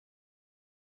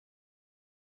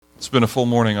It's been a full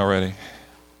morning already.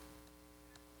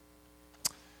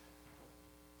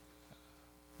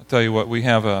 I'll tell you what, we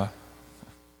have an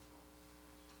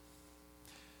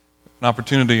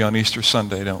opportunity on Easter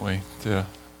Sunday, don't we, to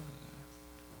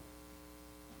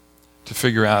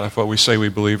figure out if what we say we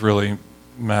believe really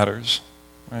matters,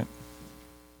 right?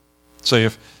 Say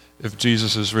if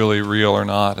Jesus is really real or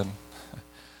not. And I'll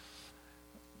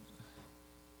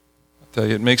tell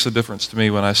you, it makes a difference to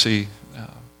me when I see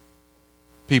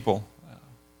people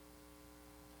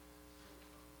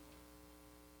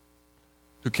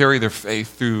who carry their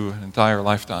faith through an entire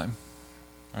lifetime,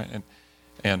 right?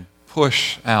 And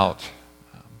push out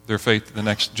their faith to the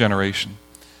next generation,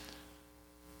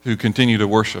 who continue to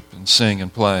worship and sing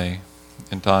and play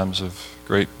in times of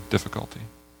great difficulty.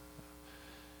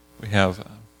 We have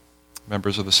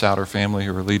members of the Souter family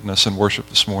who are leading us in worship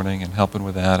this morning and helping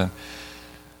with that. And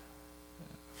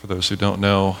for those who don't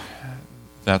know,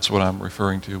 that's what I'm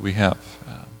referring to. We have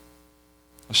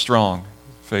a strong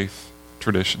faith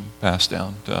tradition passed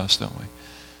down to us, don't we?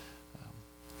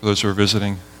 For those who are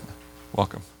visiting,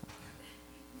 welcome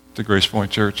to Grace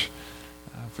Point Church.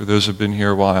 For those who have been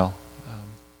here a while,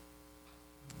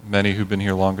 many who've been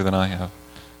here longer than I have,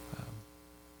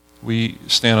 we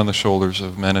stand on the shoulders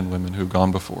of men and women who've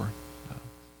gone before,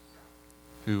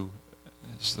 who,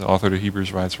 as the author of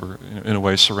Hebrews writes, were in a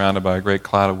way surrounded by a great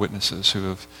cloud of witnesses who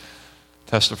have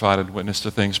testified and witnessed to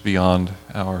things beyond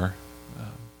our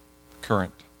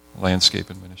current landscape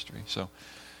and ministry. So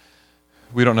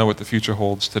we don't know what the future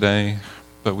holds today,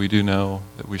 but we do know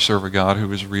that we serve a God who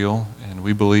is real, and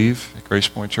we believe at Grace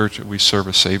Point Church that we serve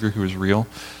a Savior who is real,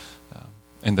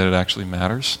 and that it actually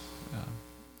matters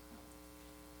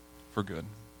for good.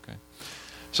 Okay,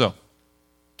 so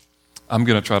I'm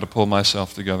going to try to pull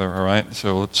myself together, all right?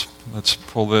 So let's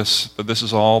pull this, but this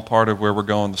is all part of where we're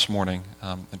going this morning.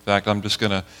 In fact, I'm just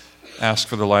going to ask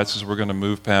for the lights as we're going to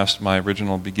move past my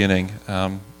original beginning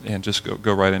and just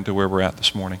go right into where we're at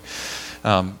this morning.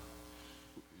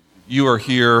 You are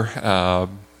here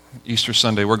Easter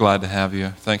Sunday. We're glad to have you.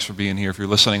 Thanks for being here. If you're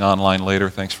listening online later,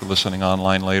 thanks for listening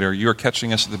online later. You are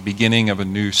catching us at the beginning of a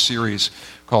new series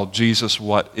called Jesus,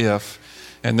 What If?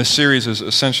 And this series is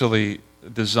essentially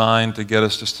designed to get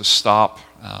us just to stop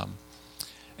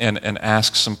and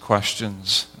ask some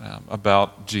questions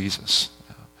about Jesus.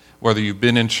 Whether you've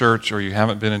been in church or you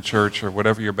haven't been in church or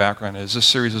whatever your background is, this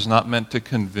series is not meant to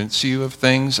convince you of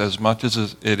things as much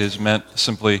as it is meant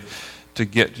simply to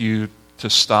get you to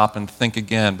stop and think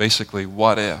again. Basically,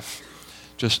 what if?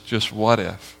 Just what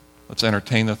if? Let's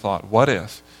entertain the thought. What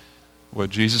if what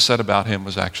Jesus said about him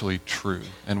was actually true?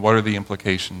 And what are the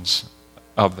implications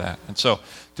of that? And so,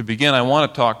 to begin, I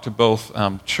want to talk to both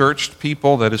churched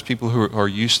people, that is people who are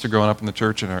used to growing up in the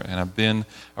church and have been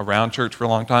around church for a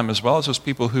long time, as well as those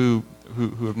people who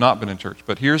have not been in church.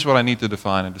 But here's what I need to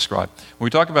define and describe. When we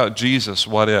talk about Jesus,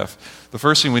 what if, the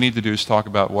first thing we need to do is talk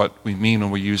about what we mean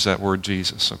when we use that word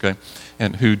Jesus, okay,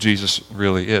 and who Jesus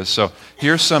really is. So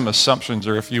here's some assumptions,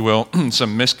 or if you will,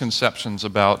 some misconceptions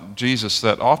about Jesus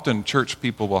that often church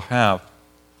people will have.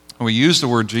 When we use the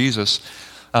word Jesus,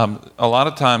 a lot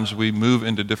of times we move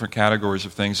into different categories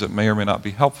of things that may or may not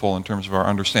be helpful in terms of our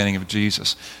understanding of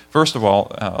Jesus. First of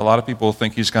all, a lot of people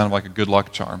think he's kind of like a good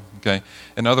luck charm, okay?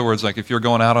 In other words, like if you're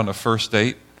going out on a first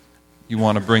date, you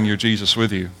want to bring your Jesus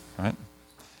with you, right?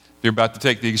 If you're about to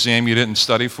take the exam you didn't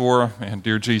study for, and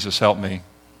dear Jesus, help me,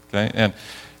 okay? And,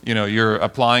 you know, you're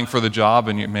applying for the job,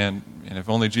 and and if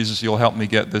only Jesus, you'll help me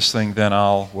get this thing, then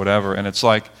I'll whatever. And it's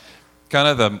like, kind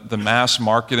of the mass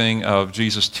marketing of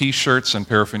Jesus t-shirts and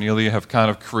paraphernalia have kind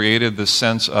of created this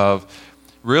sense of,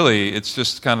 really, it's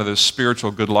just kind of this spiritual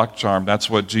good luck charm. That's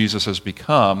what Jesus has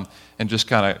become, and just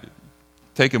kind of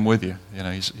take him with you. You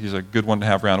know, he's a good one to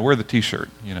have around. Wear the t-shirt,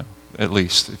 you know, at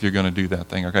least, if you're going to do that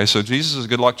thing, okay? So Jesus is a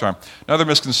good luck charm. Another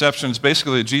misconception is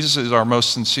basically that Jesus is our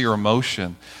most sincere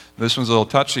emotion. This one's a little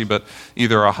touchy, but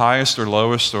either our highest or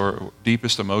lowest or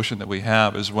deepest emotion that we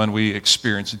have is when we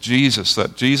experience Jesus.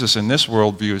 That Jesus in this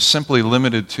worldview is simply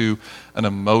limited to an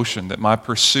emotion. That my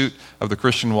pursuit of the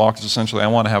Christian walk is essentially I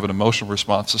want to have an emotional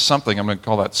response to something. I'm going to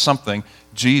call that something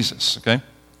Jesus, okay?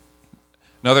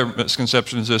 Another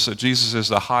misconception is this, that Jesus is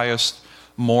the highest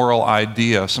moral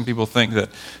idea. Some people think that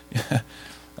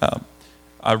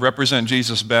I represent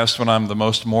Jesus best when I'm the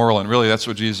most moral, and really that's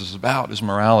what Jesus is about, is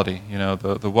morality. You know,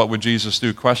 the what would Jesus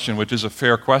do question, which is a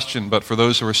fair question, but for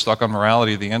those who are stuck on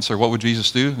morality, the answer, what would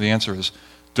Jesus do? The answer is,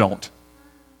 don't.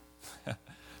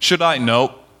 Should I?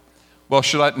 No. Well,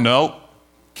 should I? No.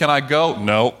 Can I go?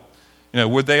 No. You know,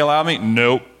 would they allow me?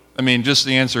 Nope. I mean, just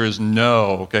the answer is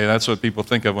no, okay? That's what people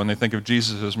think of when they think of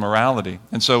Jesus as morality.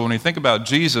 And so when we think about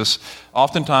Jesus,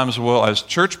 oftentimes we'll, as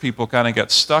church people, kind of get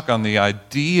stuck on the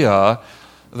idea,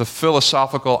 the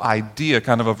philosophical idea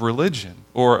kind of religion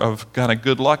or of kind of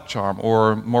good luck charm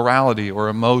or morality or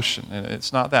emotion. And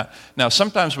it's not that. Now,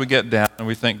 sometimes we get down and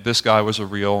we think this guy was a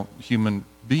real human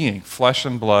being, flesh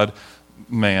and blood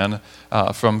man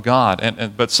from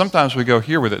God. But sometimes we go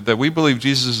here with it, that we believe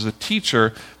Jesus is a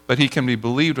teacher, but he can be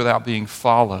believed without being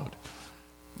followed.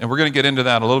 And we're going to get into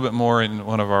that a little bit more in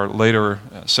one of our later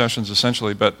sessions,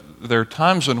 essentially. But there are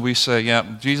times when we say,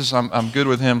 yeah, Jesus, I'm good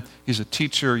with him. He's a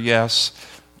teacher, yes,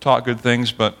 taught good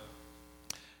things, but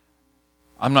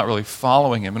I'm not really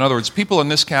following him. In other words, people in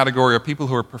this category are people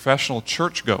who are professional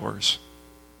churchgoers,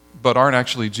 but aren't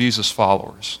actually Jesus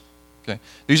followers. Okay?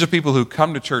 These are people who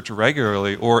come to church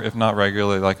regularly, or if not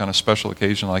regularly, like on a special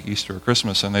occasion like Easter or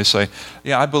Christmas, and they say,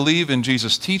 yeah, I believe in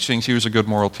Jesus' teachings. He was a good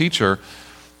moral teacher.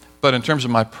 But in terms of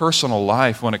my personal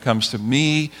life, when it comes to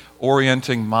me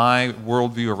orienting my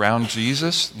worldview around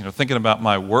Jesus, thinking about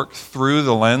my work through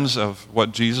the lens of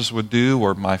what Jesus would do,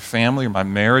 or my family, or my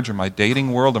marriage, or my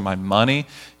dating world, or my money,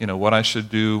 what I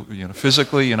should do,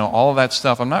 physically, all of that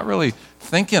stuff, I'm not really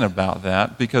thinking about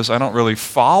that because I don't really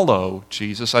follow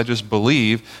Jesus. I just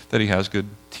believe that he has good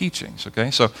teachings, okay?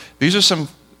 So these are some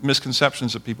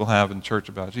misconceptions that people have in church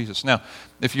about Jesus. Now,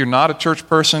 if you're not a church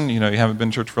person, you haven't been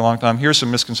in church for a long time, here's some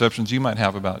misconceptions you might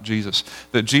have about Jesus.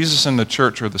 That Jesus and the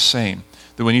church are the same.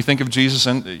 That when you think of Jesus,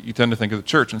 you tend to think of the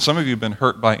church. And some of you have been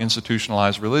hurt by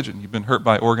institutionalized religion. You've been hurt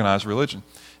by organized religion.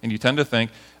 And you tend to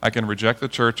think, I can reject the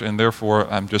church, and therefore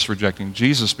I'm just rejecting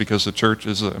Jesus because the church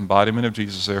is an embodiment of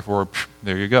Jesus, therefore,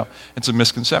 there you go. It's a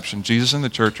misconception. Jesus and the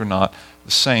church are not the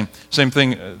same. Same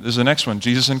thing is the next one.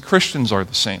 Jesus and Christians are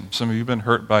the same. Some of you have been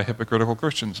hurt by hypocritical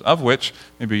Christians, of which,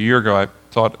 maybe a year ago, I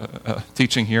taught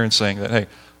teaching here and saying that, hey,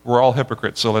 we're all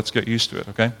hypocrites, so let's get used to it,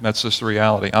 okay? That's just the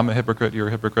reality. I'm a hypocrite, you're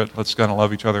a hypocrite, let's kind of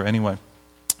love each other anyway.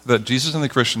 That Jesus and the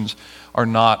Christians are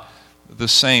not the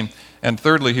same. And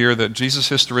thirdly here, that Jesus'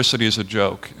 historicity is a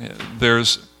joke.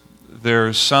 There's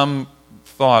some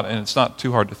thought, and it's not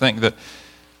too hard to think, that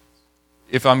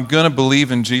if I'm going to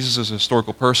believe in Jesus as a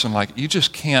historical person, you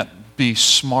just can't be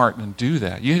smart and do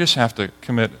that. You just have to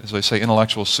commit, as they say,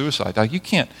 intellectual suicide. You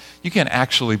can't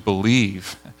actually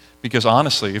believe, because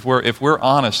honestly, if we're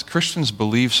honest, Christians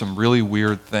believe some really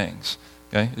weird things.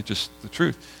 Okay, it's just the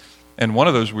truth. And one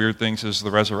of those weird things is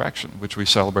the resurrection, which we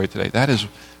celebrate today. That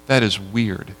is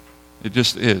weird. It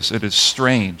just is. It is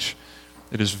strange.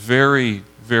 It is very,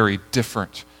 very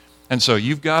different. And so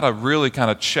you've got to really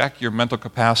kind of check your mental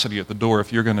capacity at the door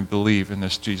if you're going to believe in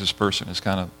this Jesus person, is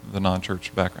kind of the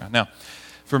non-church background. Now,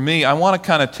 for me, I want to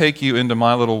kind of take you into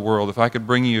my little world. If I could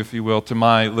bring you, if you will, to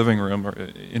my living room or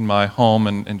in my home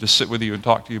and just sit with you and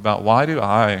talk to you about why do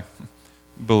I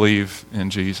believe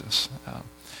in Jesus.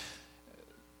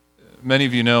 Many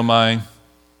of you know my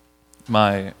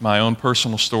own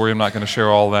personal story. I'm not going to share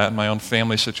all that. My own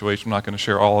family situation, I'm not going to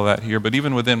share all of that here. But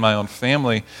even within my own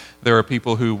family, there are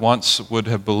people who once would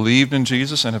have believed in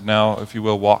Jesus and have now, if you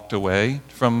will, walked away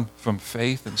from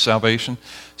faith and salvation.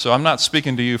 So I'm not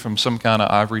speaking to you from some kind of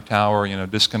ivory tower,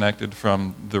 disconnected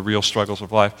from the real struggles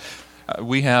of life.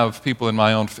 We have people in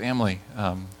my own family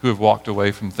who have walked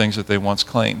away from things that they once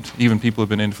claimed, even people who have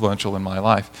been influential in my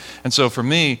life. And so for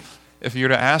me, if you're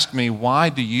to ask me, why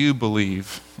do you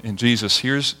believe in Jesus?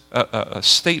 Here's a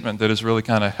statement that has really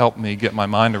kind of helped me get my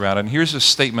mind around it. And here's a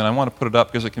statement. I want to put it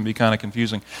up because it can be kind of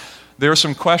confusing. There are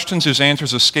some questions whose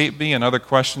answers escape me and other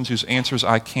questions whose answers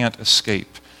I can't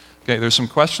escape. Okay, there's some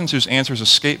questions whose answers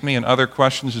escape me and other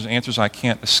questions whose answers I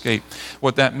can't escape.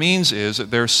 What that means is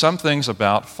that there are some things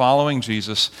about following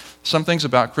Jesus, some things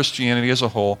about Christianity as a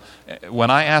whole. When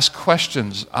I ask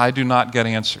questions, I do not get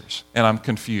answers, and I'm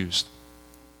confused.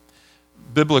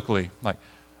 Biblically,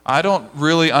 I don't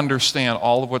really understand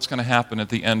all of what's going to happen at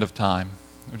the end of time.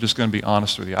 I'm just going to be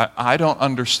honest with you. I don't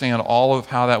understand all of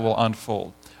how that will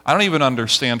unfold. I don't even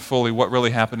understand fully what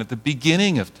really happened at the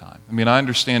beginning of time. I mean, I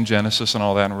understand Genesis and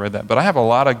all that and read that, but I have a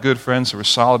lot of good friends who are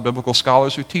solid biblical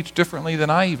scholars who teach differently than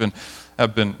I even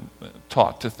have been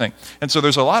taught to think. And so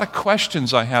there's a lot of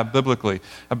questions I have biblically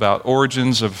about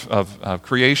origins of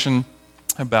creation,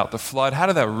 about the flood. How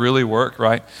did that really work,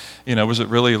 right? Was it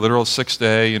really a literal 6th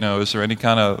day? Is there any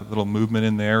kind of little movement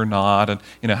in there or not? And,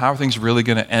 how are things really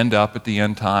going to end up at the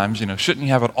end times? Shouldn't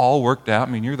you have it all worked out?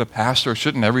 I mean, you're the pastor.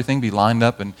 Shouldn't everything be lined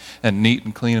up and neat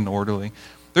and clean and orderly?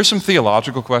 There's some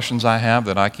theological questions I have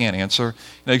that I can't answer.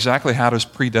 Exactly how does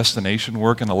predestination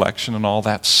work and election and all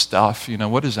that stuff?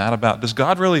 What is that about? Does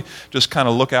God really just kind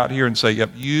of look out here and say,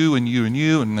 yep, you and you and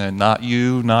you, and then not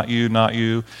you, not you, not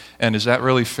you? And is that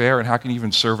really fair? And how can you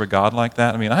even serve a God like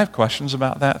that? I have questions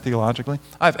about that theologically.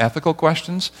 I have ethical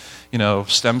questions.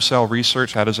 Stem cell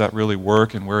research, how does that really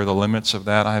work and where are the limits of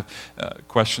that? I have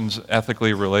questions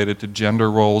ethically related to gender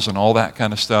roles and all that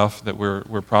kind of stuff that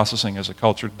we're processing as a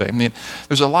culture today.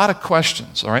 There's a lot of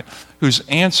questions, all right, whose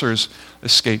answers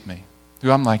escape me.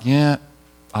 Who I'm like, yeah,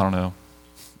 I don't know.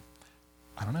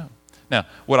 Now,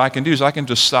 what I can do is I can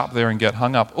just stop there and get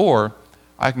hung up, or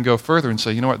I can go further and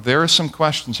say, you know what, there are some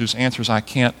questions whose answers I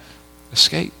can't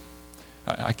escape.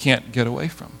 I can't get away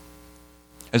from.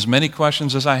 As many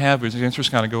questions as I have, whose answers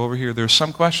kind of go over here, there are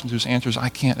some questions whose answers I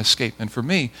can't escape. And for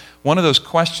me, one of those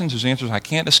questions whose answers I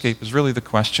can't escape is really the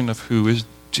question of who is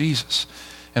Jesus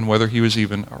and whether he was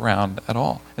even around at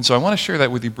all. And so I want to share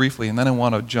that with you briefly, and then I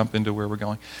want to jump into where we're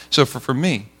going. So for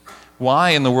me, why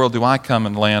in the world do I come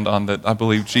and land on that I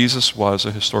believe Jesus was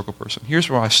a historical person? Here's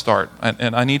where I start,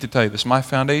 and I need to tell you this. My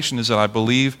foundation is that I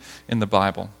believe in the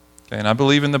Bible. Okay, and I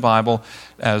believe in the Bible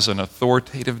as an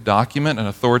authoritative document, an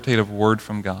authoritative word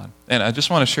from God. And I just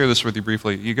want to share this with you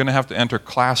briefly. You're going to have to enter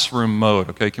classroom mode,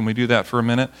 okay? Can we do that for a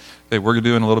minute? Okay, we're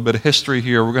doing a little bit of history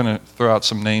here. We're going to throw out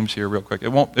some names here real quick. It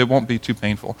won't be too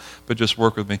painful, but just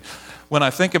work with me. When I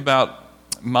think about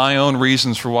my own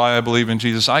reasons for why I believe in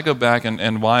Jesus, I go back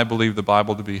and why I believe the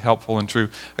Bible to be helpful and true.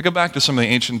 I go back to some of the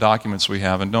ancient documents we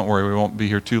have, and don't worry, we won't be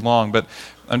here too long, but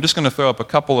I'm just going to throw up a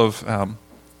couple of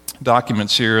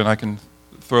documents here, and I can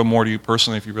throw more to you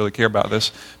personally if you really care about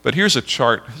this. But here's a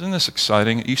chart. Isn't this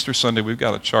exciting? Easter Sunday, we've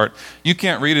got a chart. You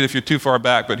can't read it if you're too far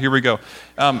back, but here we go.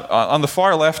 On the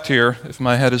far left here, if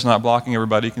my head is not blocking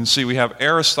everybody, you can see we have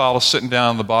Aristotle sitting down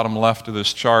on the bottom left of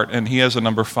this chart, and he has a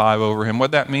number 5 over him.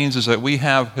 What that means is that we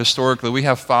have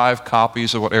 5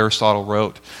 copies of what Aristotle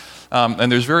wrote.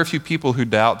 And there's very few people who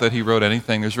doubt that he wrote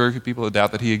anything. There's very few people who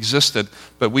doubt that he existed,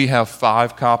 but we have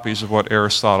 5 copies of what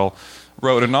Aristotle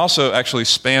wrote, and also actually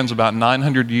spans about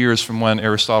 900 years from when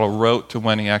Aristotle wrote to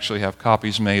when he actually have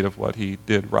copies made of what he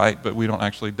did write, but we don't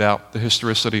actually doubt the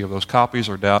historicity of those copies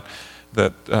or doubt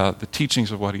that the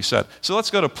teachings of what he said. So let's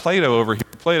go to Plato over here.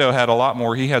 Plato had a lot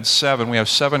more. He had 7. We have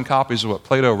 7 copies of what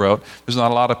Plato wrote. There's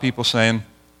not a lot of people saying,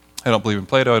 I don't believe in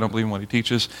Plato, I don't believe in what he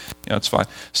teaches. It's fine.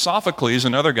 Sophocles,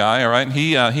 another guy, all right,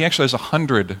 he actually has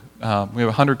 100. We have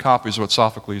 100 copies of what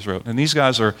Sophocles wrote. And these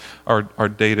guys are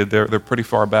dated. They're pretty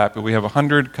far back, but we have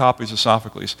 100 copies of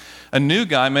Sophocles. A new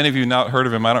guy, many of you have not heard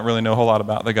of him. I don't really know a whole lot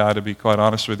about the guy, to be quite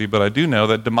honest with you, but I do know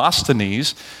that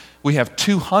Demosthenes, we have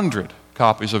 200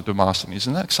 copies of Demosthenes.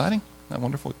 Isn't that exciting? Isn't that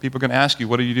wonderful? People are going to ask you,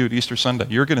 what do you do at Easter Sunday?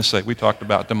 You're going to say, we talked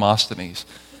about Demosthenes.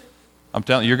 I'm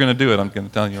telling you, you're going to do it. I'm going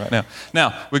to tell you right now.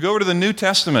 Now, we go over to the New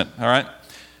Testament, all right?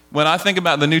 When I think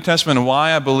about the New Testament and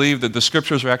why I believe that the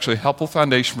Scriptures are actually a helpful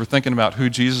foundation for thinking about who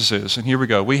Jesus is, and here we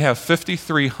go. We have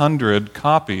 5,300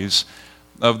 copies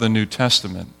of the New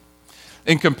Testament.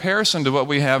 In comparison to what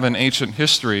we have in ancient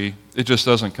history, it just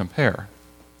doesn't compare.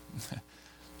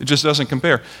 It just doesn't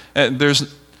compare.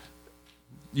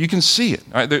 You can see it,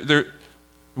 all right?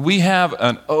 We have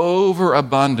an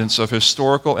overabundance of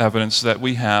historical evidence that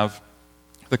we have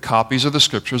the copies of the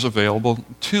Scriptures available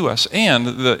to us. And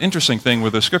the interesting thing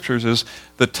with the Scriptures is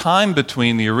the time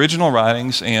between the original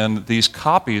writings and these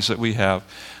copies that we have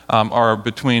are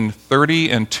between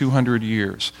 30 and 200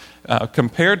 years,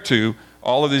 compared to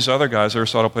all of these other guys,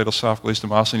 Aristotle, Plato, Sophocles,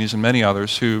 Demosthenes, and many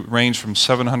others, who range from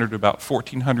 700 to about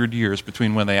 1,400 years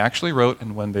between when they actually wrote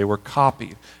and when they were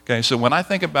copied. Okay, so when I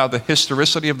think about the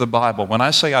historicity of the Bible, when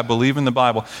I say I believe in the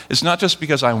Bible, it's not just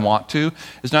because I want to,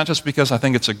 it's not just because I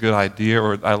think it's a good idea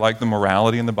or I like the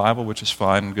morality in the Bible, which is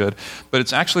fine and good, but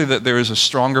it's actually that there is a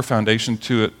stronger foundation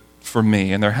to it for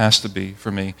me, and there has to be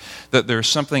for me, that there's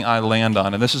something I land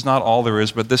on. And this is not all there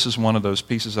is, but this is one of those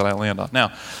pieces that I land on.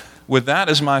 Now, with that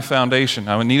as my foundation,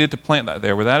 I needed to plant that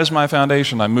there. With that as my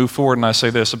foundation, I move forward and I say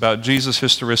this about Jesus'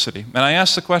 historicity. And I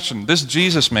ask the question, this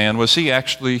Jesus man, was he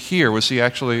actually here? Was he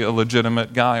actually a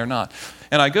legitimate guy or not?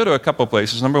 And I go to a couple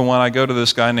places. Number one, I go to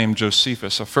this guy named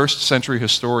Josephus, a first-century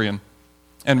historian,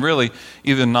 and really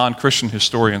even non-Christian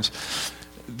historians.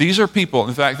 These are people,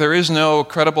 in fact, there is no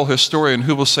credible historian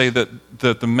who will say that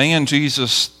the man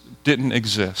Jesus didn't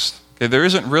exist. Okay, there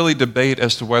isn't really debate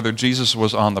as to whether Jesus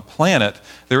was on the planet.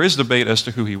 There is debate as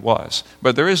to who he was.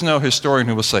 But there is no historian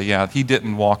who will say, yeah, he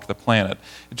didn't walk the planet.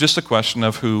 It's just a question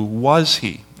of who was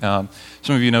he. Some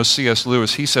of you know C.S.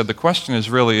 Lewis. He said the question is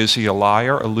really, is he a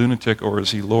liar, a lunatic, or is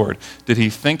he Lord? Did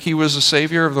he think he was the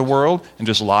savior of the world and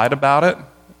just lied about it?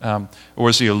 Or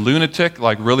is he a lunatic,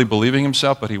 like really believing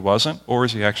himself, but he wasn't? Or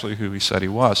is he actually who he said he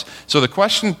was? So the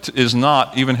question is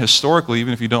not, even historically,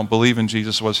 even if you don't believe in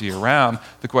Jesus, was he around?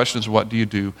 The question is, what do you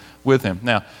do with him?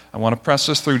 Now, I want to press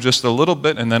this through just a little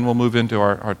bit, and then we'll move into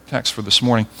our text for this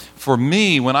morning. For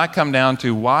me, when I come down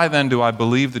to why then do I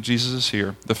believe that Jesus is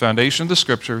here, the foundation of the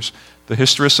Scriptures, the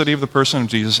historicity of the person of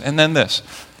Jesus, and then this.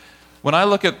 When I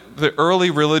look at the early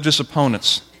religious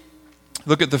opponents,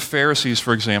 look at the Pharisees,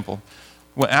 for example.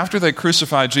 After they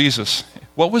crucified Jesus,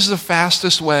 what was the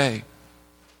fastest way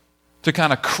to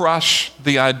kind of crush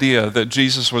the idea that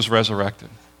Jesus was resurrected?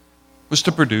 It was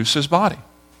to produce his body.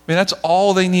 I mean, that's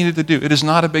all they needed to do. It is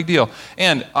not a big deal.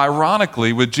 And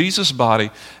ironically, with Jesus'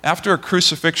 body, after a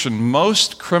crucifixion,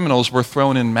 most criminals were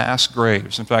thrown in mass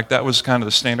graves. In fact, that was kind of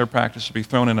the standard practice, to be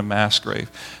thrown in a mass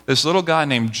grave. This little guy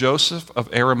named Joseph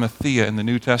of Arimathea in the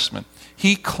New Testament,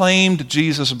 he claimed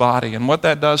Jesus' body. And what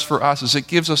that does for us is it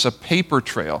gives us a paper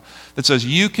trail that says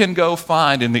you can go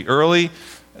find in the early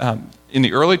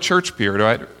church period,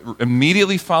 right,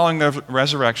 immediately following the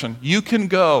resurrection, you can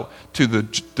go to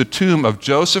the tomb of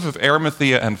Joseph of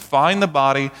Arimathea and find the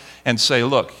body and say,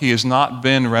 look, he has not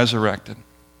been resurrected.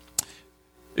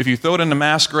 If you throw it in a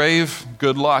mass grave,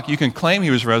 good luck. You can claim he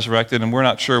was resurrected, and we're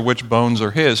not sure which bones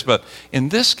are his. But in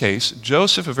this case,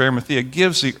 Joseph of Arimathea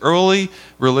gives the early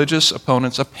religious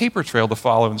opponents a paper trail to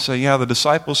follow and say, yeah, the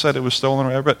disciples said it was stolen or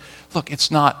whatever, but look, it's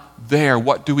not there.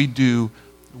 What do we do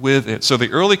with it? So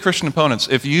the early Christian opponents,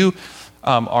 if you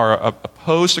are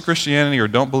opposed to Christianity or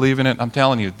don't believe in it, I'm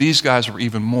telling you, these guys were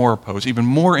even more opposed, even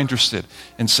more interested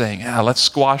in saying, let's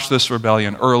squash this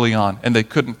rebellion early on, and they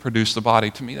couldn't produce the body.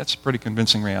 To me, that's a pretty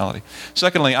convincing reality.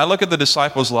 Secondly, I look at the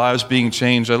disciples' lives being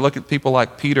changed. I look at people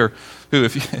like Peter, who,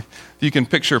 if you can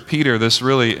picture Peter, this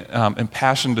really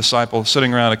impassioned disciple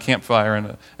sitting around a campfire,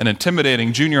 and an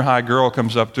intimidating junior high girl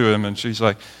comes up to him, and she's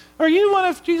like, are you one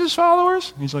of Jesus'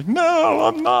 followers? And he's like, no,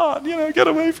 I'm not. Get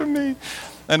away from me.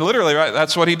 And literally, right,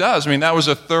 that's what he does. I mean, that was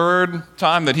the third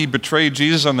time that he betrayed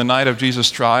Jesus on the night of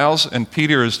Jesus' trials. And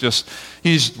Peter is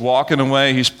he's walking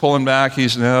away. He's pulling back.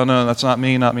 No, that's not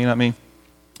me, not me, not me.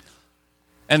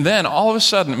 And then all of a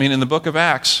sudden, in the book of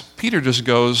Acts, Peter just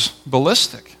goes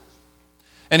ballistic.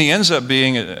 And he ends up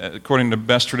being, according to the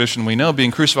best tradition we know,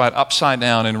 being crucified upside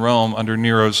down in Rome under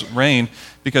Nero's reign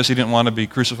because he didn't want to be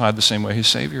crucified the same way his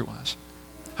Savior was.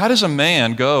 How does a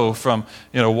man go from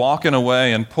walking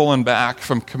away and pulling back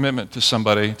from commitment to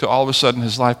somebody to all of a sudden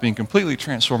his life being completely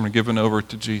transformed and given over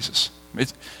to Jesus?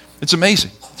 It's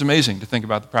amazing. It's amazing to think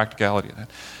about the practicality of that.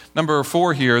 Number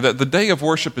 4 here, that the day of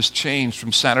worship is changed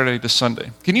from Saturday to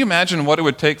Sunday. Can you imagine what it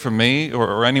would take for me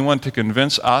or anyone to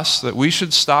convince us that we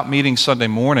should stop meeting Sunday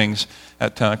mornings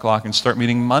at 10 o'clock and start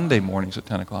meeting Monday mornings at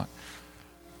 10 o'clock?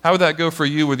 How would that go for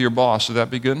you with your boss? Would that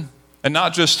be good? And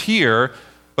not just here,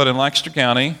 but in Lancaster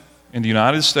County, in the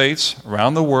United States,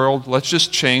 around the world, let's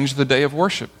just change the day of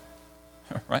worship.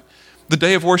 Right? The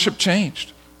day of worship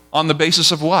changed. On the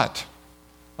basis of what?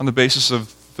 On the basis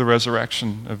of the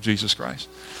resurrection of Jesus Christ.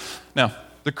 Now,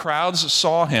 the crowds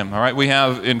saw him. All right, we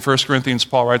have in 1 Corinthians,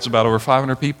 Paul writes about over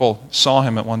 500 people saw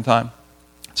him at one time.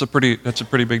 That's a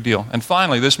pretty big deal. And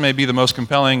finally, this may be the most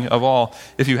compelling of all,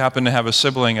 if you happen to have a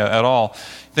sibling at all.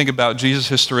 Think about Jesus'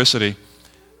 historicity.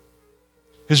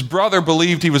 His brother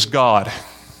believed he was God.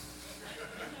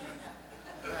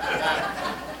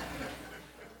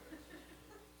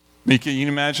 Can you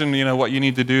imagine, what you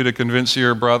need to do to convince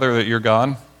your brother that you're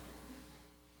God?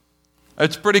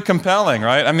 It's pretty compelling,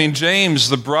 right? James,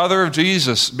 the brother of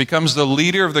Jesus, becomes the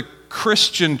leader of the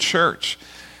Christian church.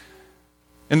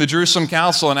 In the Jerusalem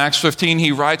Council in Acts 15,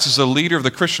 he writes as a leader of the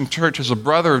Christian church, as a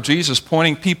brother of Jesus,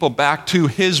 pointing people back to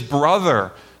his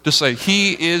brother to say,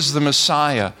 he is the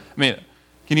Messiah.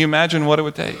 Can you imagine what it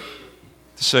would take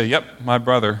to say, yep, my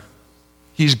brother,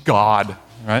 he's God,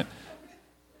 right?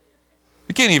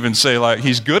 You can't even say,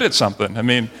 he's good at something.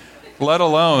 Let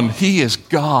alone, he is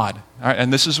God. All right,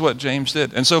 and this is what James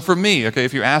did. And so for me,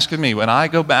 if you're asking me, when I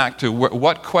go back to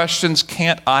what questions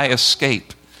can't I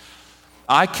escape?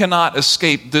 I cannot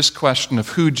escape this question of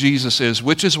who Jesus is,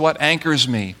 which is what anchors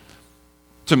me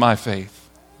to my faith.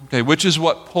 Which is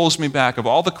what pulls me back. Of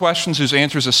all the questions whose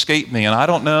answers escape me, and I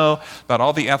don't know about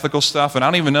all the ethical stuff, and I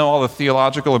don't even know all the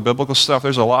theological or biblical stuff.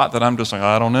 There's a lot that I'm just like,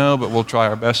 I don't know, but we'll try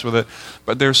our best with it.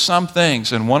 But there's some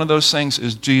things, and one of those things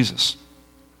is Jesus,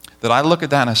 that I look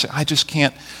at that and I say, I just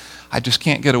can't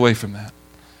get away from that.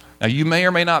 Now, you may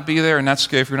or may not be there, and that's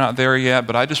okay if you're not there yet,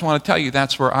 but I just want to tell you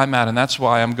that's where I'm at, and that's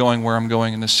why I'm going where I'm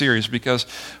going in this series, because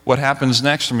what happens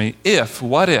next for me,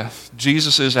 what if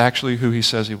Jesus is actually who he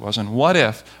says he was, and what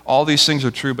if all these things are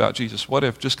true about Jesus? What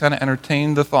if, just kind of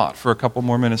entertain the thought for a couple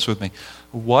more minutes with me,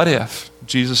 what if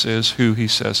Jesus is who he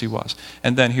says he was?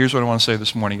 And then here's what I want to say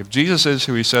this morning. If Jesus is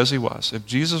who he says he was, if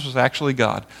Jesus was actually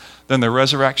God, then the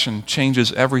resurrection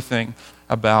changes everything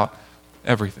about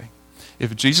everything.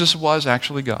 If Jesus was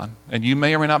actually God, and you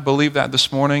may or may not believe that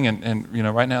this morning, and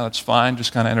right now that's fine,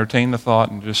 just kind of entertain the thought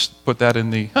and just put that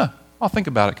in the, I'll think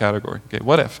about it category. Okay,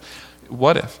 what if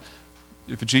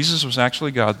Jesus was actually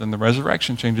God, then the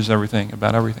resurrection changes everything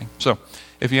about everything. So,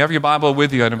 if you have your Bible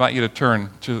with you, I'd invite you to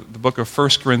turn to the book of 1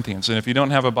 Corinthians. And if you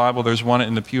don't have a Bible, there's one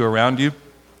in the pew around you.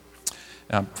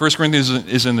 1 Corinthians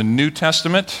is in the New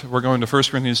Testament. We're going to 1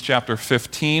 Corinthians chapter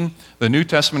 15. The New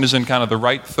Testament is in kind of the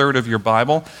right third of your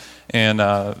Bible. And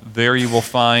there you will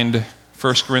find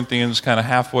 1 Corinthians kind of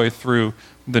halfway through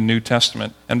the New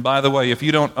Testament. And by the way, if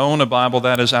you don't own a Bible,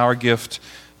 that is our gift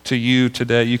to you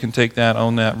today. You can take that,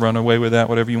 own that, run away with that,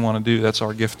 whatever you want to do. That's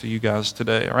our gift to you guys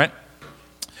today, all right?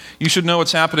 You should know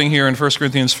what's happening here in 1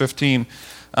 Corinthians 15.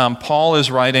 Paul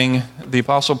is writing, the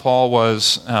Apostle Paul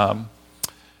was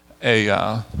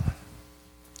a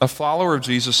follower of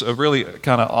Jesus, a really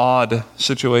kind of odd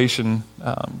situation.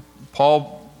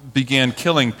 Paul began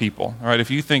killing people. All right,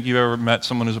 if you think you've ever met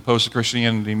someone who's opposed to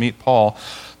Christianity, meet Paul.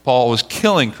 Paul was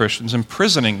killing Christians,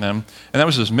 imprisoning them, and that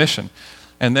was his mission.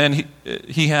 And then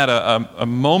he had a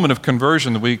moment of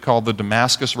conversion that we call the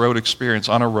Damascus Road experience.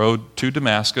 On a road to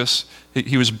Damascus,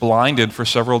 he was blinded for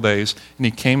several days, and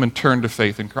he came and turned to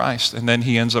faith in Christ. And then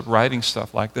he ends up writing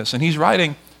stuff like this. And he's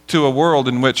writing to a world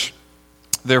in which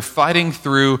they're fighting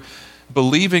through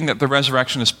believing that the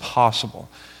resurrection is possible.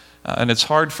 And it's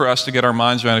hard for us to get our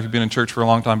minds around if you've been in church for a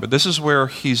long time, but this is where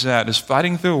he's at, is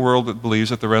fighting through a world that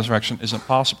believes that the resurrection isn't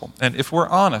possible. And if we're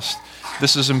honest,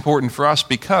 this is important for us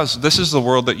because this is the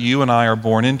world that you and I are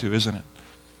born into, isn't it?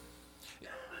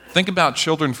 Think about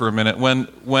children for a minute.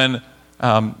 When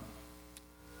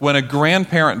a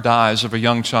grandparent dies of a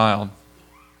young child,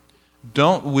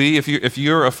 don't we, if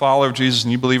you're a follower of Jesus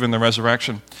and you believe in the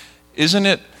resurrection, isn't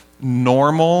it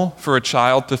normal for a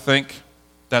child to think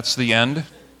that's the end?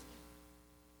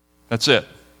 That's it.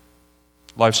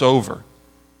 Life's over.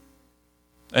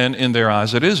 And in their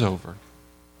eyes, it is over.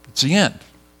 It's the end.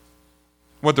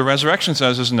 What the resurrection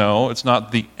says is no, it's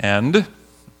not the end.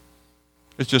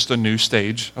 It's just a new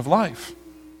stage of life.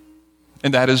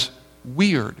 And that is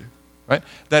weird, right?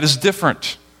 That is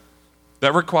different.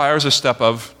 That requires a step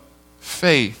of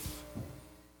faith.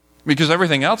 Because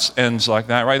everything else ends like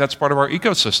that, right? That's part of our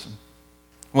ecosystem.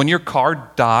 When your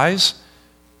car dies,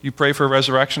 you pray for a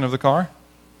resurrection of the car?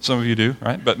 Some of you do,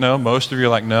 right? But no, most of you are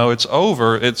like, no, it's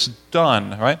over, it's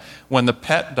done, right? When the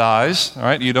pet dies,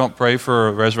 right, you don't pray for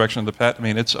a resurrection of the pet. I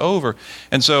mean, it's over.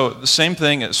 And so the same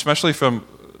thing, especially from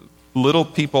little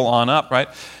people on up, right?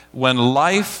 When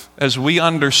life, as we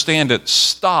understand it,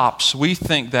 stops, we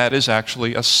think that is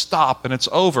actually a stop and it's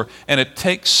over. And it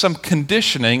takes some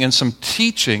conditioning and some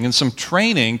teaching and some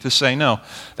training to say, no,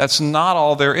 that's not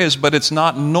all there is. But it's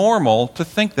not normal to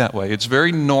think that way. It's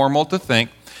very normal to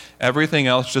think everything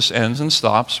else just ends and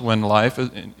stops. When life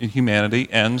in humanity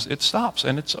ends, it stops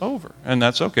and it's over. And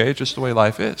that's okay, it's just the way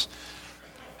life is.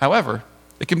 However,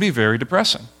 it can be very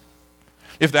depressing.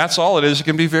 If that's all it is, it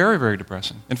can be very, very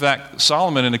depressing. In fact,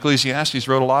 Solomon in Ecclesiastes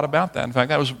wrote a lot about that. In fact,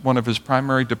 that was one of his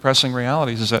primary depressing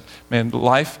realities, is that, man,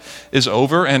 life is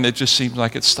over and it just seems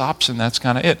like it stops and that's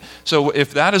kind of it. So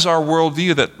if that is our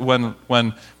worldview, that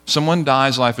when someone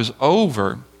dies, life is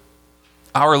over,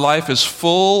 our life is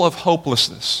full of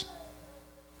hopelessness.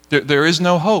 There is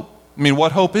no hope. I mean,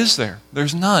 what hope is there?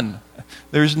 There's none.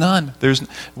 There's none.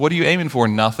 What are you aiming for?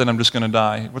 Nothing. I'm just going to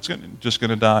die. Just going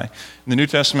to die? In the New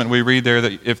Testament, we read there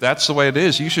that if that's the way it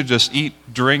is, you should just eat,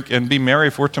 drink, and be merry,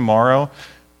 for tomorrow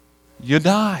you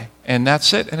die. And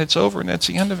that's it, and it's over, and that's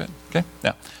the end of it. Okay?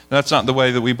 Now, that's not the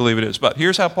way that we believe it is. But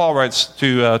here's how Paul writes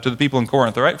to the people in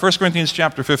Corinth. All right? 1 Corinthians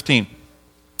chapter 15,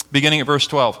 beginning at verse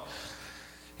 12.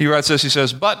 He writes this, he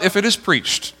says, "But if it is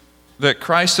preached that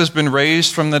Christ has been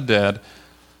raised from the dead,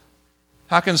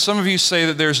 how can some of you say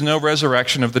that there's no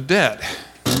resurrection of the dead?"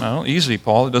 Well, easy,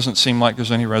 Paul. It doesn't seem like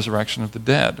there's any resurrection of the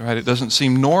dead, right? It doesn't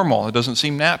seem normal. It doesn't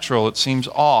seem natural. It seems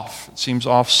off. It seems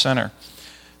off-center.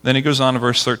 Then he goes on to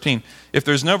verse 13. "If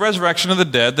there's no resurrection of the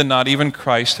dead, then not even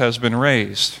Christ has been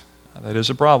raised." Now, that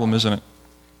is a problem, isn't it?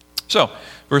 So,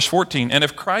 verse 14, "And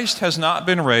if Christ has not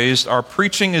been raised, our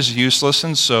preaching is useless,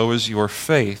 and so is your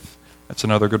faith." That's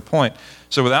another good point.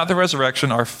 So without the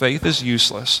resurrection, our faith is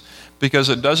useless because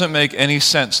it doesn't make any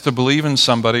sense to believe in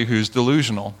somebody who's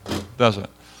delusional. does it?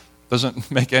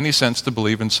 Doesn't make any sense to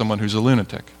believe in someone who's a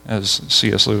lunatic, as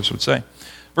C.S. Lewis would say.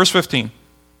 Verse 15.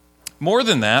 More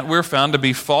than that, we're found to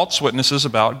be false witnesses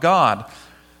about God.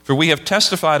 For we have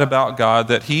testified about God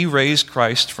that he raised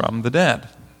Christ from the dead.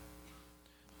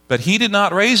 But he did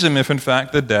not raise him if in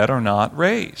fact the dead are not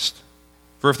raised.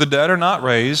 For if the dead are not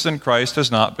raised, then Christ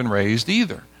has not been raised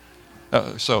either.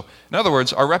 So, in other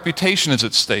words, our reputation is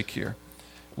at stake here.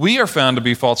 We are found to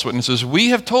be false witnesses. We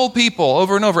have told people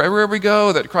over and over, everywhere we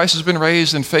go, that Christ has been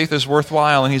raised and faith is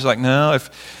worthwhile. And he's like, no,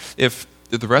 if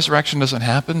the resurrection doesn't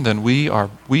happen, then we are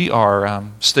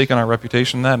staking our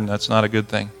reputation on that, and that's not a good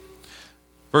thing.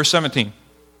 Verse 17.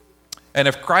 And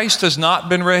if Christ has not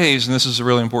been raised, and this is a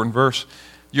really important verse,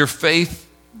 your faith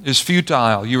is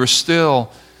futile. You are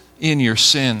still in your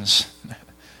sins.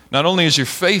 Not only is your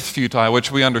faith futile,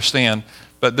 which we understand,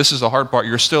 but this is the hard part.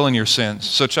 You're still in your sins.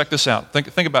 So check this out.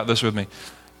 Think about this with me.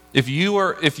 If you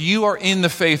are in the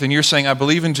faith and you're saying, I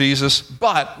believe in Jesus,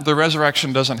 but the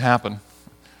resurrection doesn't happen.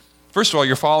 First of all,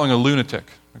 you're following a lunatic,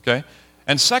 okay?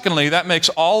 And secondly, that makes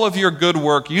all of your good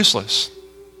work useless.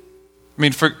 I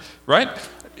mean, right?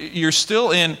 You're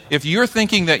still in, if you're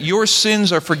thinking that your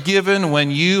sins are forgiven when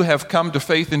you have come to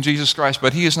faith in Jesus Christ,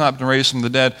 but he has not been raised from the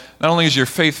dead, not only is your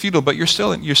faith futile, but you're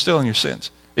still in your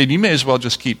sins. And you may as well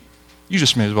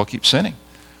keep sinning.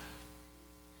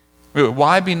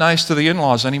 Why be nice to the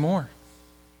in-laws anymore?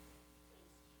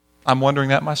 I'm wondering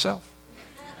that myself.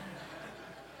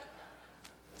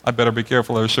 I better be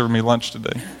careful. They're serving me lunch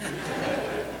today.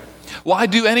 Why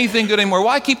do anything good anymore?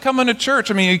 Why keep coming to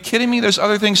church? I mean, are you kidding me? There's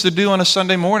other things to do on a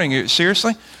Sunday morning.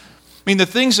 Seriously? I mean, the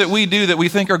things that we do that we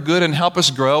think are good and help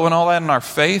us grow and all that in our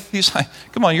faith, he's like,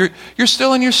 come on, you're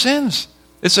still in your sins.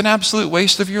 It's an absolute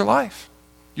waste of your life.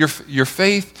 Your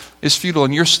faith is futile,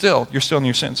 and you're still in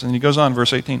your sins. And he goes on,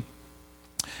 verse 18.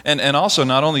 And also,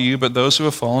 not only you, but those who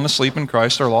have fallen asleep in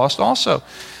Christ are lost also.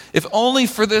 If only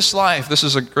for this life, this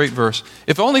is a great verse,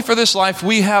 if only for this life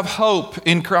we have hope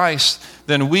in Christ,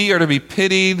 then we are to be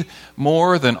pitied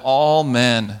more than all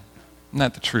men. Isn't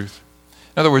that the truth?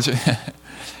 In other words,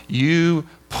 you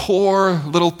poor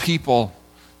little people,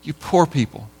 you poor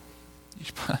people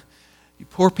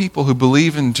who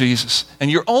believe in Jesus,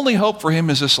 and your only hope for him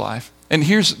is this life. And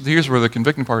here's where the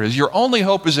convicting part is. Your only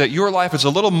hope is that your life is a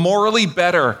little morally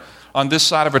better on this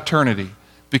side of eternity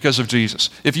because of Jesus.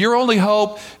 If your only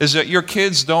hope is that your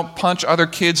kids don't punch other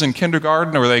kids in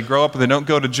kindergarten or they grow up and they don't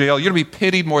go to jail, you're going to be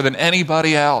pitied more than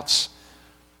anybody else.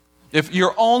 If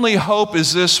your only hope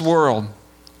is this world,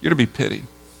 you're to be pitied.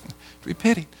 Be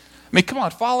pitied. I mean, come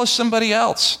on, follow somebody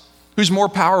else who's more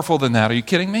powerful than that. Are you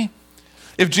kidding me?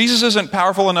 If Jesus isn't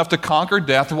powerful enough to conquer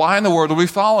death, why in the world would we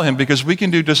follow him? Because we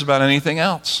can do just about anything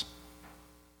else.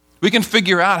 We can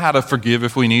figure out how to forgive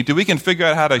if we need to. We can figure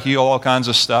out how to heal all kinds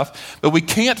of stuff, but we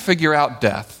can't figure out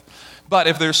death. But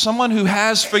if there's someone who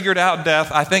has figured out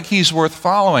death, I think he's worth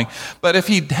following. But if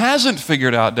he hasn't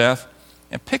figured out death,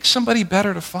 and pick somebody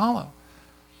better to follow.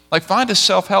 Like find a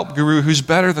self-help guru who's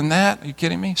better than that. Are you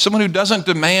kidding me? Someone who doesn't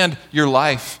demand your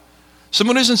life.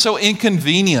 Someone who isn't so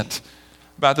inconvenient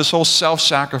about this whole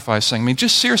self-sacrifice thing. I mean,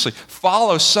 just seriously,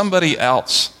 follow somebody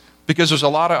else. Because there's a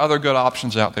lot of other good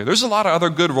options out there. There's a lot of other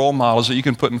good role models that you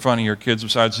can put in front of your kids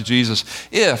besides Jesus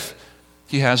if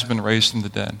he has been raised from the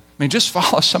dead. I mean, just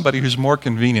follow somebody who's more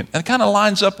convenient. And it kind of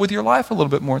lines up with your life a little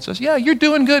bit more. It says, yeah, you're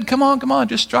doing good. Come on.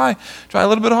 Just try a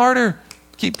little bit harder.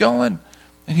 Keep going.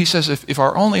 And he says, if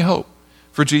our only hope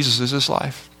for Jesus is this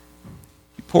life,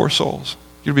 you poor souls,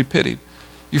 you're to be pitied.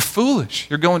 You're foolish.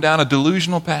 You're going down a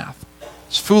delusional path.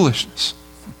 It's foolishness.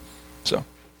 So,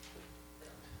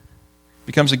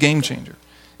 becomes a game changer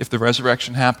if the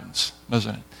resurrection happens,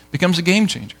 doesn't it? Becomes a game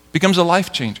changer. Becomes a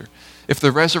life changer if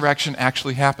the resurrection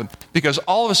actually happened. Because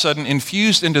all of a sudden,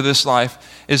 infused into this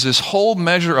life is this whole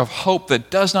measure of hope that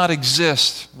does not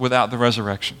exist without the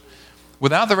resurrection.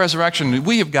 Without the resurrection,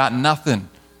 we have got nothing.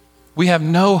 We have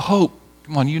no hope.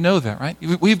 Come on, you know that, right?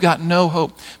 We've got no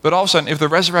hope. But all of a sudden, if the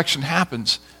resurrection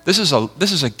happens, this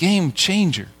is a game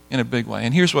changer in a big way.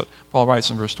 And here's what Paul writes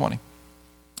in verse 20.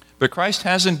 But Christ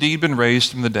has indeed been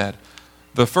raised from the dead,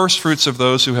 the first fruits of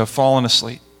those who have fallen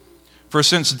asleep. For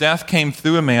since death came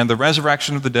through a man, the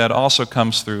resurrection of the dead also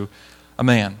comes through a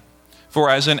man. For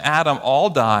as in Adam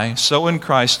all die, so in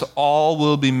Christ all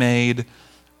will be made,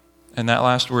 and that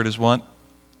last word is what?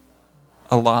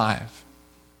 Alive.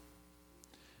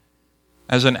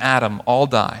 As in Adam all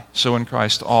die, so in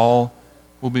Christ all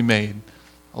will be made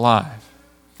alive.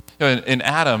 In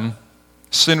Adam,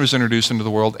 sin was introduced into the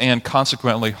world, and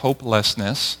consequently,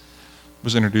 hopelessness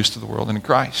was introduced to the world. And in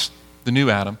Christ, the new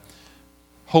Adam,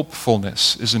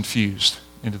 hopefulness is infused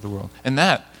into the world. And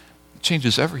that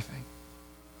changes everything.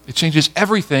 It changes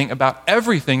everything about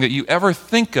everything that you ever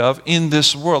think of in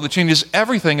this world. It changes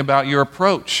everything about your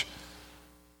approach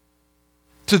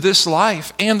to this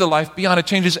life and the life beyond. It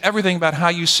changes everything about how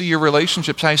you see your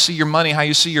relationships, how you see your money, how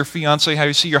you see your fiancé, how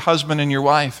you see your husband and your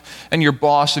wife, and your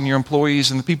boss and your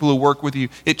employees and the people who work with you.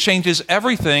 It changes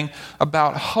everything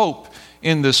about hope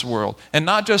in this world. And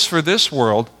not just for this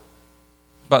world,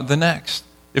 but the next.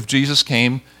 If Jesus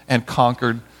came and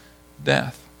conquered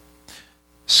death.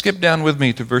 Skip down with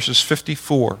me to verses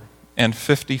 54 and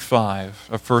 55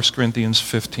 of 1 Corinthians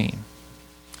 15.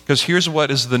 Because here's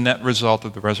what is the net result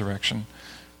of the resurrection.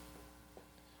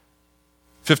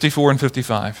 54 and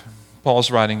 55.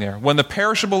 Paul's writing there. When the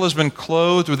perishable has been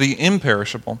clothed with the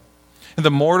imperishable, and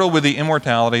the mortal with the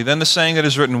immortality, then the saying that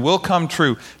is written will come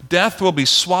true. Death will be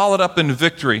swallowed up in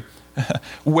victory.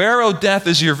 Where, O death,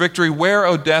 is your victory? Where,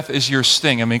 O death, is your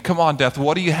sting? I mean, come on, death,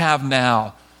 what do you have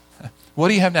now? What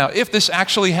do you have now? If this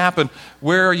actually happened,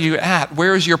 where are you at?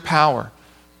 Where is your power?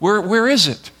 Where is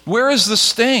it? Where is the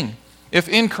sting? If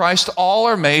in Christ all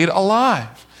are made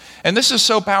alive. And this is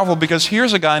so powerful because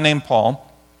here's a guy named Paul,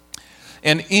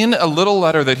 and in a little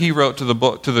letter that he wrote to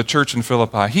the church in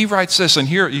Philippi, he writes this, and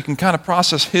here you can kind of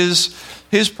process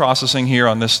his processing here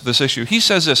on this issue. He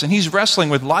says this, and he's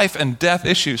wrestling with life and death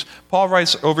issues. Paul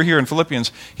writes over here in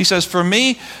Philippians, he says, for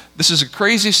me, this is a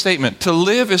crazy statement. To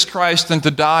live is Christ and to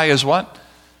die is what?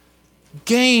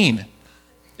 Gain.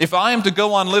 If I am to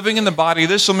go on living in the body,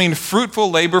 this will mean fruitful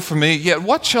labor for me. Yet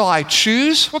what shall I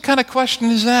choose? What kind of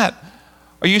question is that?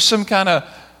 Are you some kind of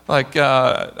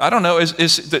I don't know,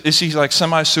 is he like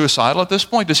semi-suicidal at this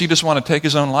point? Does he just want to take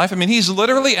his own life? I mean, he's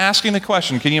literally asking the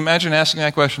question. Can you imagine asking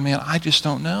that question? Man, I just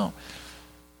don't know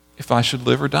if I should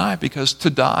live or die. Because to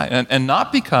die, and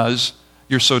not because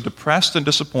you're so depressed and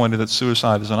disappointed that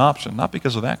suicide is an option, not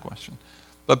because of that question,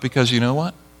 but because you know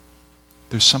what?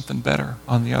 There's something better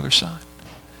on the other side.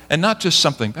 And not just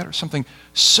something better, something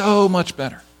so much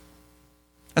better.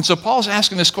 And so Paul's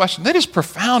asking this question. That is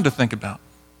profound to think about.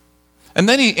 And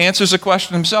then he answers the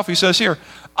question himself. He says here,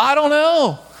 I don't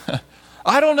know.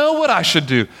 I don't know what I should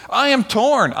do. I am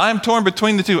torn. I am torn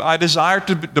between the two. I desire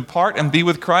to depart and be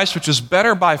with Christ, which is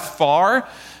better by far,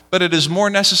 but it is more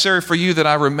necessary for you that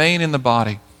I remain in the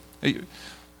body.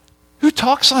 Who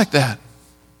talks like that?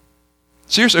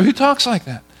 Seriously, who talks like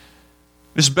that?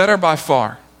 It's better by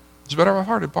far. It's better by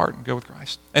far to depart and go with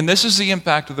Christ. And this is the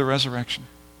impact of the resurrection.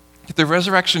 The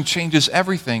resurrection changes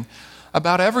everything,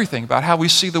 about how we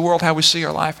see the world, how we see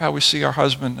our life, how we see our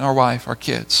husband, our wife, our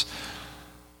kids,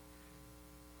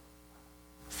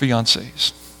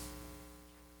 fiancés,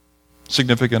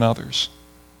 significant others,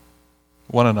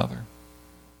 one another,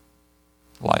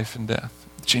 life and death.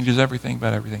 It changes everything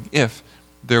about everything. If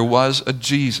there was a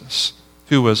Jesus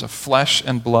who was a flesh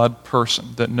and blood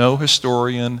person that no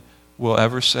historian will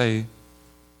ever say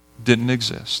didn't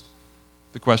exist,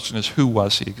 the question is, who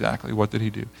was he exactly? What did he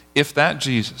do? If that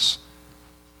Jesus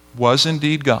was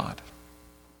indeed God,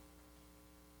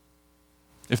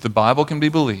 if the Bible can be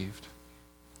believed,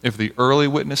 if the early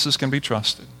witnesses can be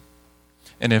trusted,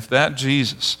 and if that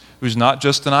Jesus, who's not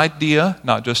just an idea,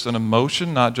 not just an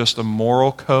emotion, not just a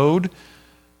moral code,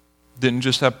 didn't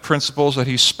just have principles that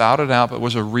he spouted out, but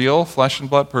was a real flesh and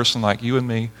blood person like you and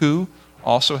me, who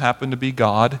also happened to be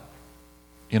God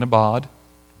in a bod,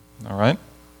 all right?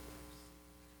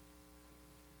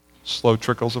 Slow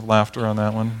trickles of laughter on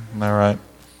that one, all right?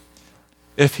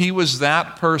 If he was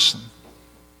that person,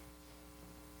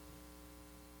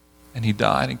 and he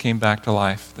died and came back to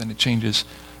life, then it changes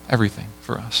everything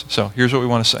for us. So here's what we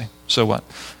want to say. So what?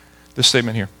 This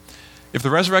statement here. If the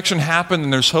resurrection happened, then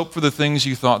there's hope for the things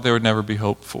you thought there would never be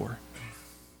hope for.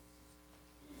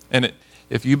 And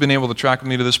if you've been able to track with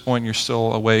me to this point and you're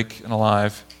still awake and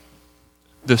alive,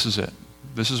 this is it.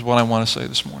 This is what I want to say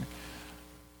this morning.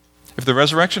 If the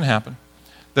resurrection happened,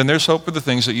 then there's hope for the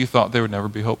things that you thought there would never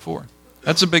be hope for.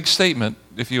 That's a big statement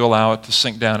if you allow it to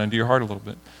sink down into your heart a little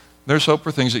bit. There's hope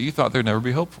for things that you thought there'd never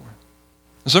be hope for.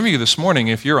 And some of you this morning,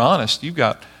 if you're honest, you've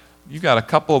got a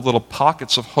couple of little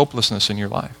pockets of hopelessness in your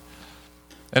life.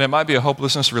 And it might be a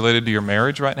hopelessness related to your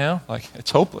marriage right now. Like,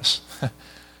 it's hopeless.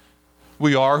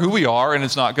 We are who we are, and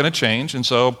it's not going to change, and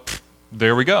so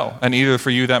there we go. And either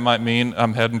for you that might mean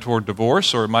I'm heading toward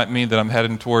divorce, or it might mean that I'm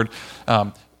heading toward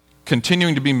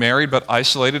continuing to be married but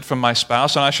isolated from my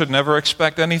spouse, and I should never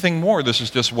expect anything more. This is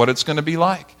just what it's going to be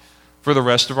like. For the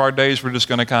rest of our days, we're just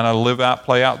going to kind of live out,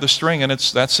 play out the string, and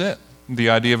that's it.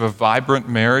 The idea of a vibrant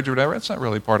marriage or whatever, it's not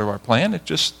really part of our plan. It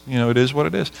just, it is what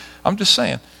it is. I'm just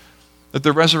saying that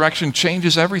the resurrection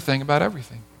changes everything about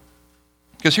everything.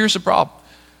 Because here's the problem.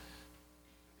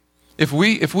 If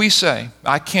we say,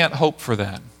 I can't hope for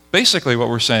that, basically what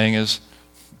we're saying is,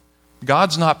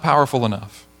 God's not powerful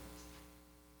enough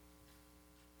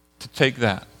to take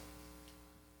that.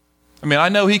 I mean, I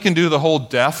know he can do the whole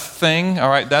death thing, all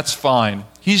right, that's fine.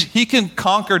 He can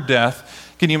conquer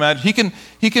death. Can you imagine?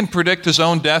 He can predict his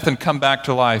own death and come back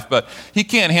to life, but he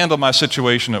can't handle my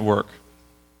situation at work.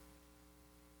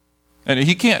 And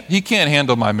he can't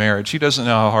handle my marriage. He doesn't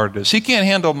know how hard it is. He can't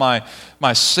handle my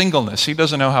singleness. He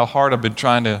doesn't know how hard I've been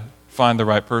trying to find the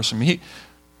right person. He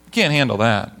can't handle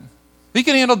that. He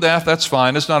can handle death, that's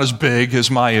fine. It's not as big as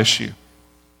my issue.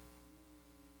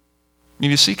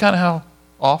 You see kind of how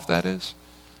off that is?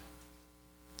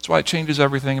 That's why it changes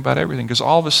everything about everything, because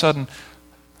all of a sudden,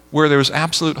 where there was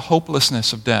absolute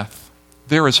hopelessness of death,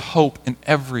 there is hope in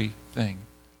everything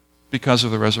because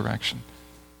of the resurrection.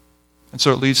 And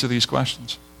so it leads to these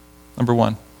questions. Number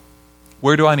one,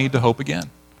 where do I need to hope again?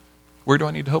 Where do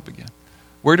I need to hope again?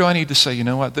 Where do I need to say, you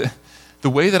know what, the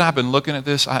way that I've been looking at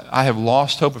this, I have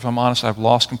lost hope. If I'm honest, I've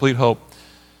lost complete hope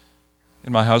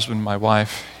in my husband, my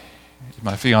wife,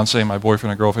 my fiance, my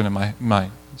boyfriend and girlfriend, and my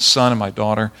son and my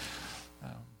daughter.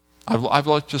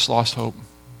 I've just lost hope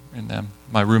in them.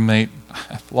 My roommate,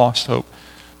 I've lost hope.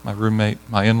 My roommate,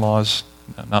 my in-laws,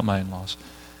 no, not my in-laws.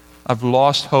 I've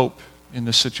lost hope in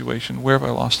this situation. Where have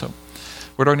I lost hope?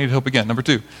 Where do I need hope again? Number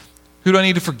two, who do I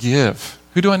need to forgive?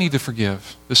 Who do I need to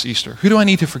forgive this Easter? Who do I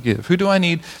need to forgive? Who do I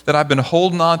need that I've been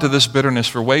holding on to this bitterness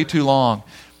for way too long?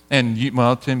 And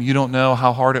Tim, you don't know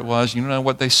how hard it was. You don't know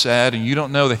what they said, and you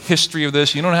don't know the history of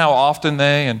this. You don't know how often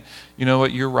and you know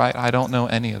what, you're right. I don't know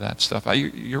any of that stuff.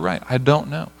 You're right. I don't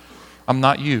know. I'm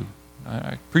not you.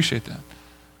 I appreciate that.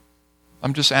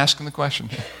 I'm just asking the question.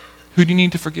 Who do you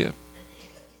need to forgive?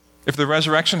 If the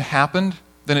resurrection happened,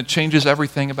 then it changes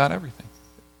everything about everything.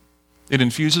 It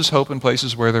infuses hope in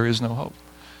places where there is no hope.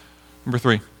 Number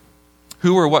three,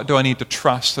 who or what do I need to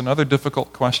trust? Another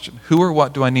difficult question. Who or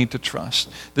what do I need to trust?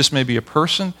 This may be a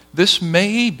person. This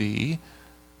may be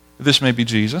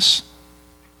Jesus.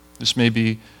 This may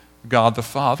be God the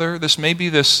Father. This may be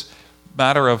this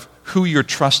matter of who you're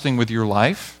trusting with your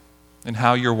life and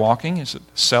how you're walking. Is it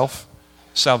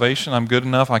self-salvation? I'm good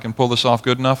enough. I can pull this off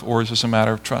good enough. Or is this a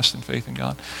matter of trust and faith in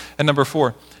God? And number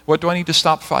four, what do I need to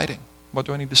stop fighting? What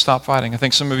do I need to stop fighting? I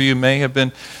think some of you may have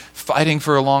been fighting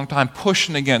for a long time,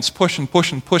 pushing against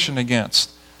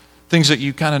things that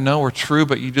you kind of know are true,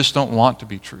 but you just don't want to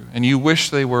be true. And you wish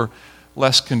they were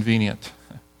less convenient,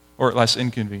 or less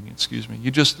inconvenient, excuse me.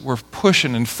 You just were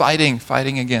pushing and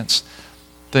fighting against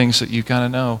things that you kind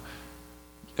of know.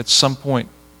 At some point,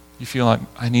 you feel like,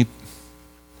 I need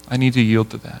to yield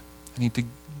to that. I need to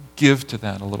give to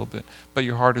that a little bit. But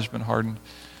your heart has been hardened.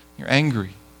 You're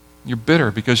angry. You're bitter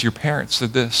because your parents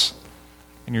did this,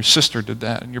 and your sister did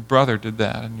that, and your brother did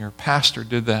that, and your pastor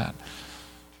did that,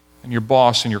 and your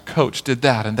boss and your coach did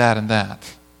that and that and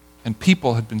that. And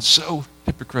people had been so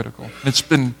hypocritical. It's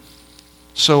been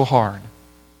so hard.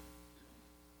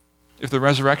 If the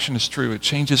resurrection is true, it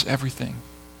changes everything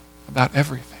about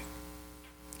everything.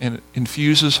 And it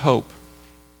infuses hope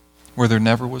where there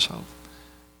never was hope.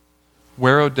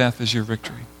 Where, O death, is your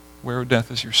victory? Where, O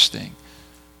death, is your sting?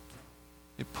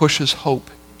 It pushes hope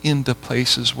into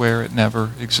places where it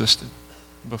never existed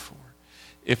before.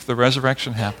 If the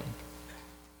resurrection happened,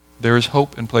 there is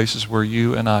hope in places where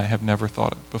you and I have never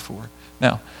thought it before.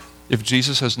 Now, if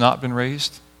Jesus has not been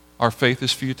raised, our faith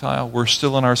is futile, we're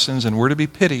still in our sins, and we're to be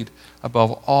pitied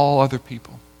above all other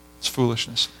people. It's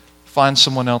foolishness. Find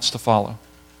someone else to follow.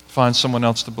 Find someone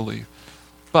else to believe.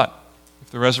 But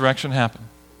if the resurrection happened,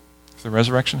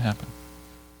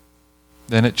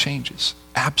 then it changes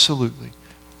absolutely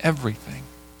everything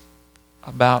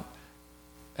about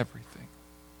everything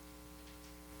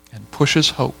and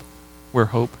pushes hope where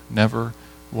hope never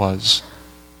was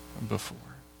before.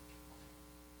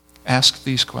 Ask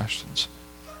these questions.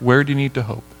 Where do you need to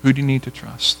hope? Who do you need to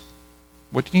trust?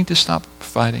 What do you need to stop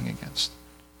fighting against?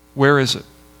 Where is it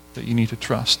that you need to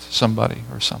trust somebody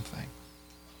or something?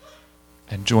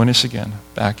 And join us again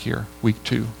back here, week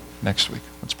 2, next week.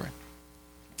 Let's pray.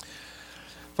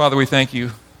 Father, we thank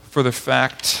you for the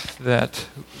fact that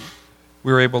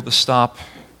we were able to stop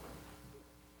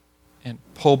and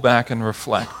pull back and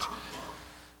reflect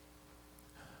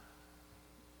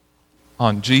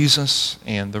on Jesus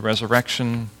and the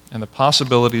resurrection and the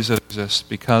possibilities that exist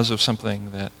because of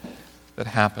something that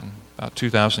happened about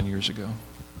 2,000 years ago.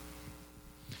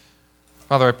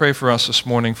 Father, I pray for us this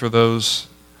morning for those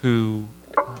who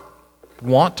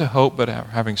want to hope but are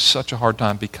having such a hard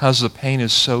time because the pain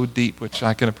is so deep, which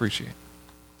I can appreciate.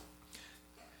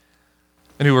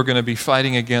 And who are going to be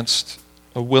fighting against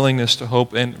a willingness to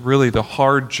hope and really the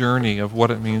hard journey of what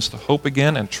it means to hope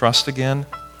again and trust again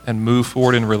and move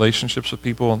forward in relationships with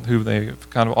people who they've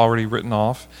kind of already written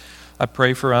off. I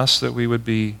pray for us that we would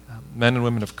be men and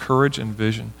women of courage and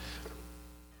vision,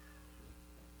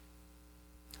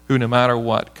 who no matter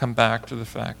what come back to the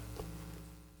fact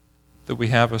that we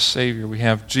have a Savior, we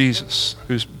have Jesus,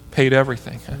 who's paid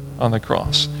everything on the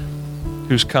cross,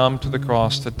 who's come to the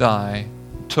cross to die,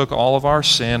 took all of our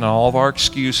sin and all of our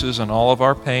excuses and all of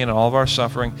our pain and all of our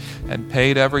suffering and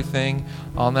paid everything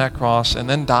on that cross, and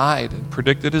then died and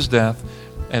predicted his death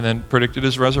and then predicted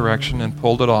his resurrection and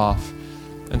pulled it off.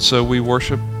 And so we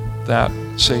worship that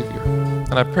Savior.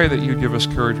 And I pray that you'd give us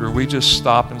courage where we just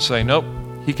stop and say, nope,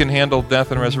 he can handle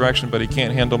death and resurrection, but he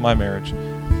can't handle my marriage.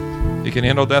 He can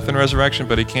handle death and resurrection,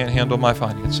 but he can't handle my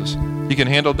finances. He can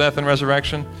handle death and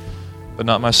resurrection, but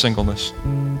not my singleness,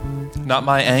 not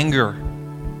my anger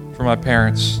for my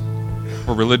parents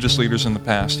or religious leaders in the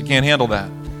past. He can't handle that.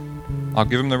 I'll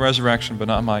give him the resurrection, but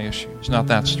not my issue. He's not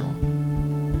that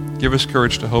strong. Give us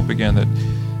courage to hope again that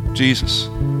Jesus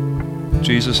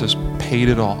has paid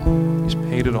it all. He's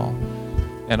paid it all.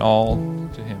 And all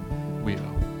to him we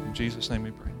owe. In Jesus' name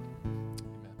we pray.